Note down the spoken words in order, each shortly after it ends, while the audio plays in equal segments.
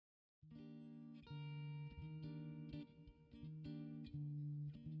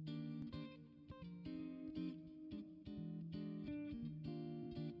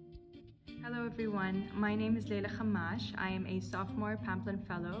Hello everyone, my name is Leila Khamash. I am a sophomore Pamplin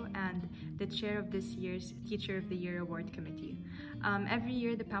Fellow and the chair of this year's Teacher of the Year Award Committee. Every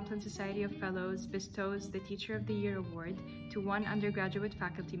year, the Pamplin Society of Fellows bestows the Teacher of the Year Award to one undergraduate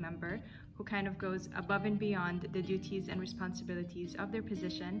faculty member who kind of goes above and beyond the duties and responsibilities of their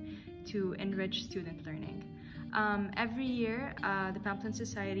position to enrich student learning. Every year, the Pamplin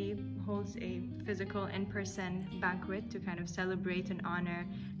Society holds a physical in-person banquet to kind of celebrate and honor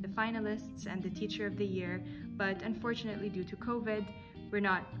the finalists and the Teacher of the Year, but unfortunately due to COVID, we're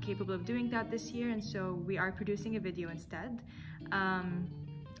not capable of doing that this year, and so we are producing a video instead.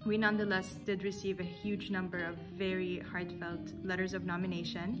 We nonetheless did receive a huge number of very heartfelt letters of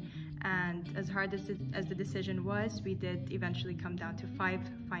nomination, and as hard as the decision was, we did eventually come down to 5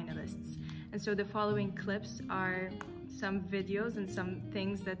 finalists. And so the following clips are some videos and some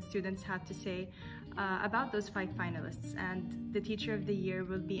things that students had to say about those 5 finalists, and the Teacher of the Year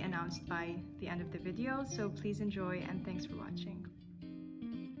will be announced by the end of the video, so please enjoy and thanks for watching.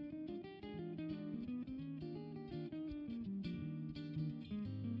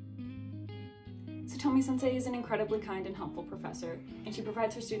 Satomi sensei is an incredibly kind and helpful professor, and she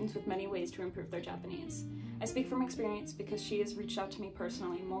provides her students with many ways to improve their Japanese. I speak from experience because she has reached out to me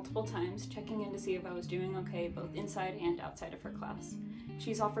personally multiple times, checking in to see if I was doing okay both inside and outside of her class.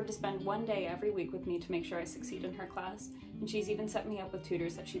 She's offered to spend one day every week with me to make sure I succeed in her class, and she's even set me up with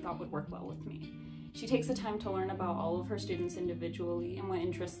tutors that she thought would work well with me. She takes the time to learn about all of her students individually and what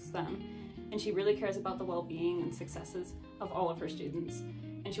interests them, and she really cares about the well-being and successes of all of her students,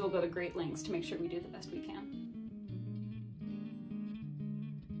 and she will go to great lengths to make sure we do the best we can.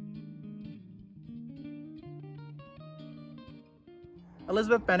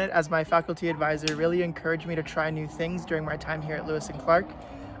 Elizabeth Bennett, as my faculty advisor, really encouraged me to try new things during my time here at Lewis & Clark.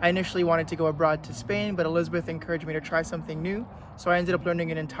 I initially wanted to go abroad to Spain, but Elizabeth encouraged me to try something new, so I ended up learning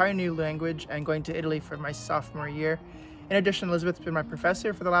an entire new language and going to Italy for my sophomore year. In addition, Elizabeth's been my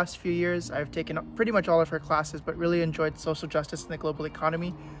professor for the last few years. I've taken pretty much all of her classes, but really enjoyed social justice in the global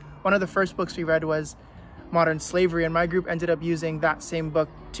economy. One of the first books we read was Modern Slavery, and my group ended up using that same book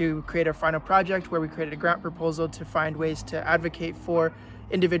to create a final project where we created a grant proposal to find ways to advocate for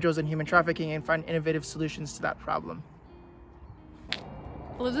individuals in human trafficking and find innovative solutions to that problem.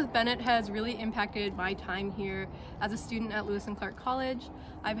 Elizabeth Bennett has really impacted my time here as a student at Lewis & Clark College.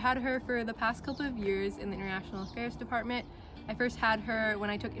 I've had her for the past couple of years in the International Affairs Department. I first had her when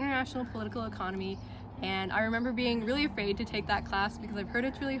I took International Political Economy, and I remember being really afraid to take that class because I've heard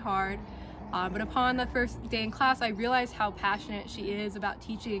it's really hard. But upon the first day in class, I realized how passionate she is about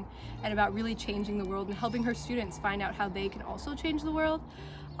teaching and about really changing the world and helping her students find out how they can also change the world.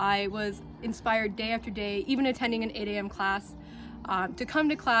 I was inspired day after day, even attending an 8 a.m. class, to come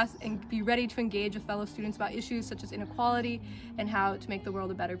to class and be ready to engage with fellow students about issues such as inequality and how to make the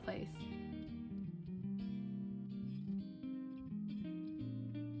world a better place.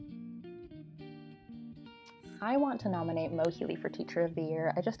 I want to nominate Mo Healy for Teacher of the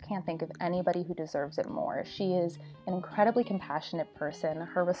Year. I just can't think of anybody who deserves it more. She is an incredibly compassionate person.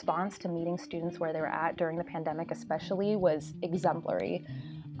 Her response to meeting students where they were at during the pandemic especially was exemplary.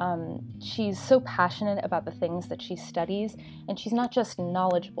 She's so passionate about the things that she studies, and she's not just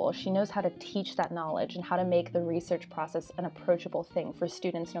knowledgeable, she knows how to teach that knowledge and how to make the research process an approachable thing for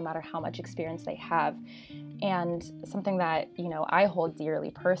students no matter how much experience they have. And something that, I hold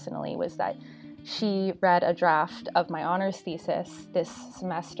dearly personally was that she read a draft of my honors thesis this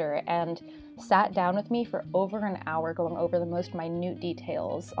semester and sat down with me for over an hour going over the most minute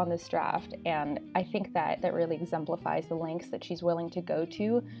details on this draft, and I think that really exemplifies the lengths that she's willing to go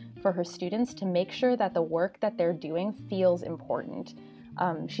to for her students to make sure that the work that they're doing feels important.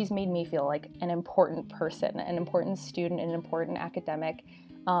 She's made me feel like an important person, an important student, an important academic,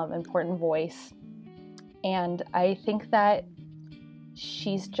 important voice, and I think that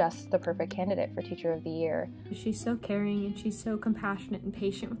she's just the perfect candidate for Teacher of the Year. She's so caring and she's so compassionate and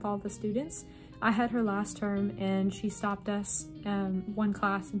patient with all the students. I had her last term and she stopped us one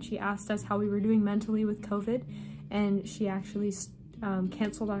class and she asked us how we were doing mentally with COVID, and she actually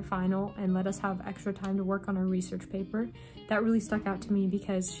canceled our final and let us have extra time to work on our research paper. That really stuck out to me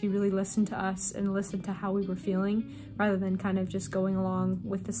because she really listened to us and listened to how we were feeling rather than kind of just going along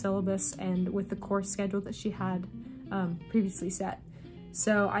with the syllabus and with the course schedule that she had previously set.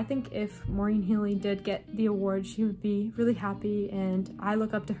 So I think if Maureen Healy did get the award, she would be really happy, and I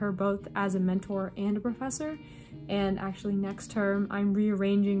look up to her both as a mentor and a professor, and actually next term I'm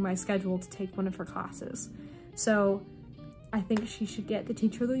rearranging my schedule to take one of her classes. So I think she should get the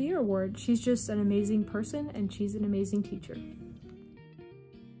Teacher of the Year award. She's just an amazing person and she's an amazing teacher.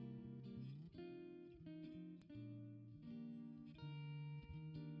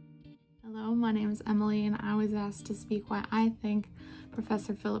 Hello, Emily, and I was asked to speak why I think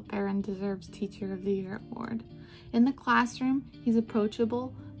Professor Phillip Barron deserves Teacher of the Year award. In the classroom, he's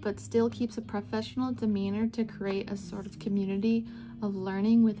approachable, but still keeps a professional demeanor to create a sort of community of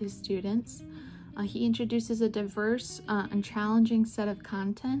learning with his students. He introduces a diverse and challenging set of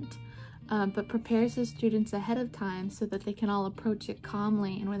content, but prepares his students ahead of time so that they can all approach it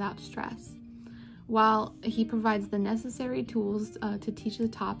calmly and without stress. While he provides the necessary tools to teach the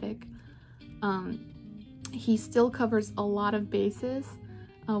topic, he still covers a lot of bases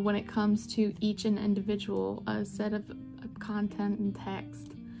when it comes to each and individual set of content and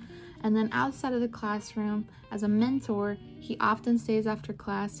text. And then outside of the classroom, as a mentor, he often stays after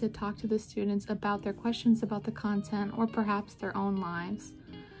class to talk to the students about their questions about the content or perhaps their own lives.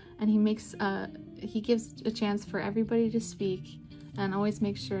 And he gives a chance for everybody to speak and always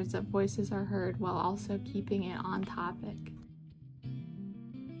makes sure that voices are heard while also keeping it on topic.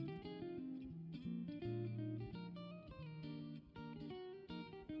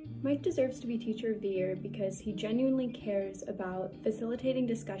 Mike deserves to be Teacher of the Year because he genuinely cares about facilitating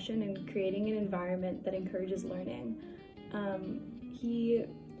discussion and creating an environment that encourages learning. He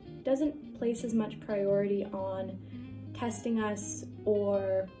doesn't place as much priority on testing us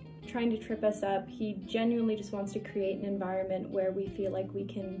or trying to trip us up. He genuinely just wants to create an environment where we feel like we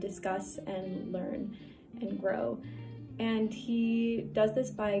can discuss and learn and grow. And he does this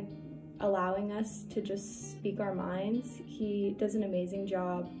by allowing us to just speak our minds. He does an amazing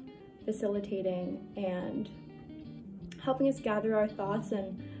job facilitating and helping us gather our thoughts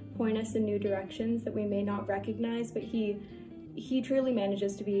and point us in new directions that we may not recognize, but he truly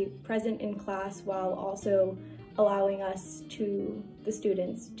manages to be present in class while also allowing us, the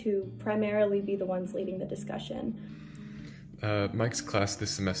students, to primarily be the ones leading the discussion. Mike's class this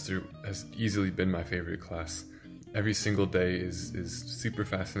semester has easily been my favorite class. Every single day is super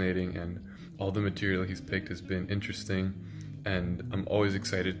fascinating, and all the material he's picked has been interesting, and I'm always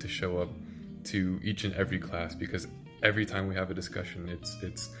excited to show up to each and every class because every time we have a discussion,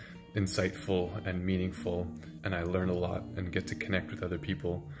 it's insightful and meaningful, and I learn a lot and get to connect with other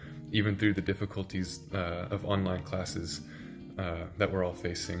people, even through the difficulties of online classes that we're all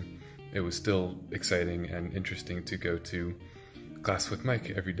facing. It was still exciting and interesting to go to class with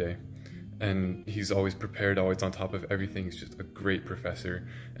Mike every day. And he's always prepared, always on top of everything. He's just a great professor.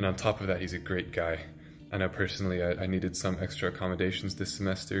 And on top of that, he's a great guy. I know personally I needed some extra accommodations this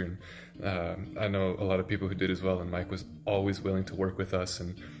semester, and I know a lot of people who did as well, and Mike was always willing to work with us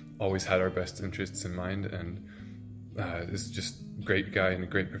and always had our best interests in mind, and is just a great guy and a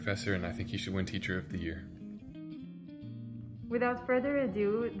great professor, and I think he should win Teacher of the Year. Without further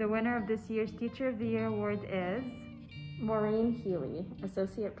ado, the winner of this year's Teacher of the Year award is Maureen Healy,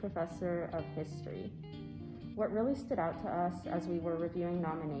 Associate Professor of History. What really stood out to us as we were reviewing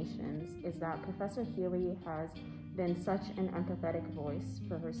nominations is that Professor Healy has been such an empathetic voice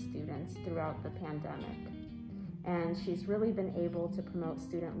for her students throughout the pandemic. And she's really been able to promote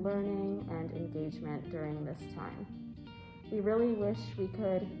student learning and engagement during this time. We really wish we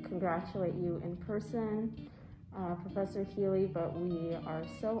could congratulate you in person, Professor Healy, but we are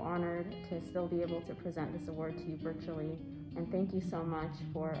so honored to still be able to present this award to you virtually. And thank you so much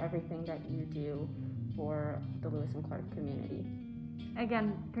for everything that you do for the Lewis and Clark community.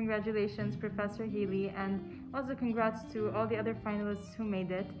 Again, congratulations, Professor Healy, and also congrats to all the other finalists who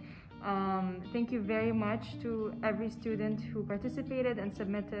made it. Thank you very much to every student who participated and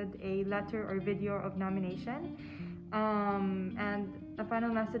submitted a letter or video of nomination. And a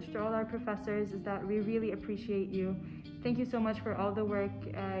final message to all our professors is that we really appreciate you. Thank you so much for all the work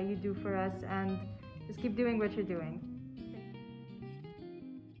you do for us, and just keep doing what you're doing.